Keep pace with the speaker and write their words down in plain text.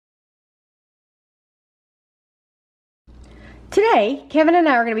Today, Kevin and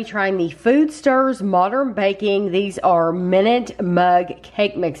I are going to be trying the Foodstirs Modern Baking. These are minute mug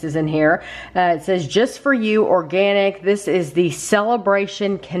cake mixes in here. It says just for you, organic. This is the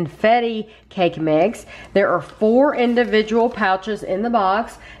Celebration Confetti cake mix. There are 4 individual pouches in the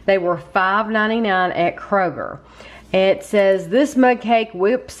box. They were $5.99 at Kroger. It says this mug cake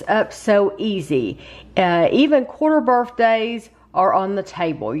whips up so easy. Even quarter birthdays are on the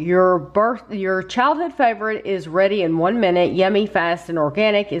table. Your childhood favorite is ready in 1 minute. Yummy, fast, and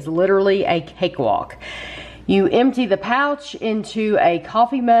organic is literally a cakewalk. You empty the pouch into a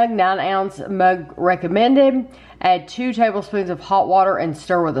coffee mug, 9-ounce mug recommended. Add 2 tablespoons of hot water and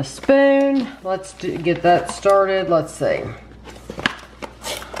stir with a spoon. Let's get that started. Let's see.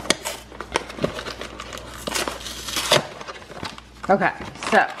 Okay,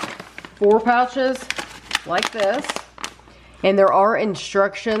 so 4 pouches like this. And there are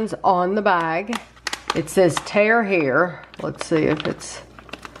instructions on the bag. It says tear here. Let's see if it's,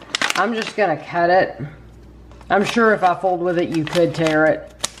 I'm just gonna cut it. I'm sure if I fold with it, you could tear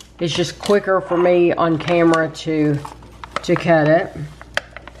it. It's just quicker for me on camera to cut it.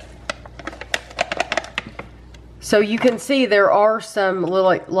 So you can see there are some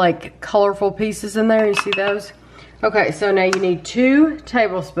little like colorful pieces in there. You see those? Okay, so now you need 2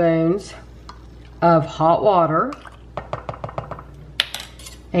 tablespoons of hot water.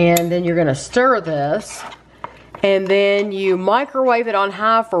 And then you're gonna stir this, and then you microwave it on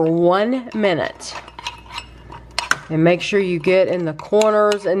high for 1 minute. And make sure you get in the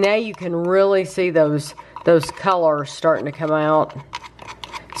corners, and now you can really see those colors starting to come out.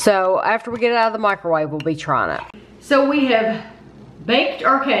 So after we get it out of the microwave, we'll be trying it. So we have baked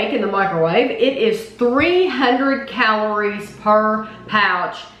our cake in the microwave. It is 300 calories per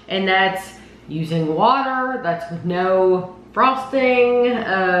pouch, and that's using water, that's with no frosting.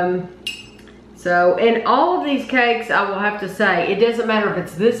 So in all of these cakes, I will have to say, it doesn't matter if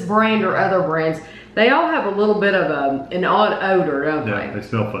it's this brand or other brands, they all have a little bit of an odd odor, don't they? Yeah, they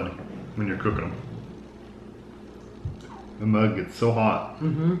smell funny when you're cooking them. The mug gets so hot.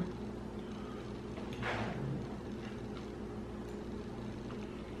 Mm-hmm.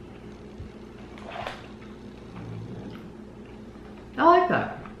 I like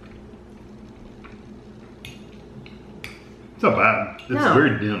that. It's not bad. It's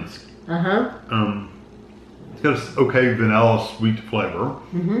very dense. Uh-huh. It's got an okay vanilla sweet flavor.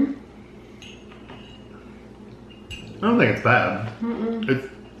 Mm-hmm. I don't think it's bad.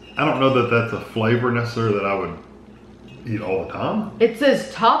 I don't know that that's a flavor necessarily that I would eat all the time. It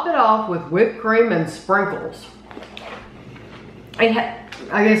says top it off with whipped cream and sprinkles. I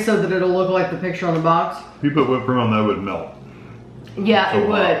guess so that it'll look like the picture on the box. If you put whipped cream on that, it would melt. Yeah, it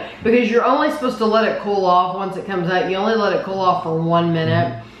would. Because you're only supposed to let it cool off once it comes out. You only let it cool off for 1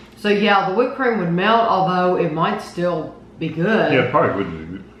 minute. So yeah, the whipped cream would melt, although it might still be good. Yeah, it probably wouldn't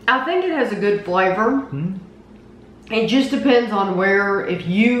be good. I think it has a good flavor. It just depends on if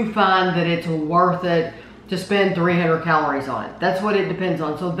you find that it's worth it to spend 300 calories on it. That's what it depends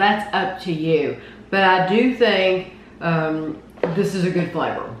on. So that's up to you. But I do think this is a good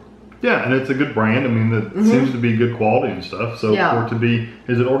flavor. Yeah, and it's a good brand. I mean, it seems to be good quality and stuff. So for it to be,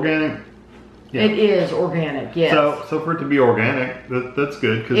 is it organic? Yeah. It is organic, yes. So for it to be organic, that's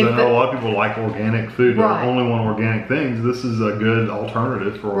good, because I know a lot of people like organic food or only want organic things. This is a good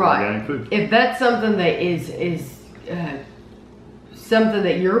alternative for organic food. If that's something that is something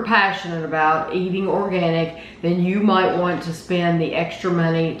that you're passionate about, eating organic, then you might want to spend the extra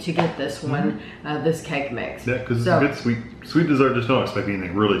money to get this one, this cake mix. Yeah, because it's a good sweet dessert. Just don't expect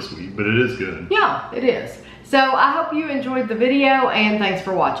anything really sweet, but it is good. Yeah, it is. So I hope you enjoyed the video, and thanks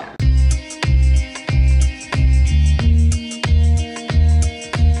for watching.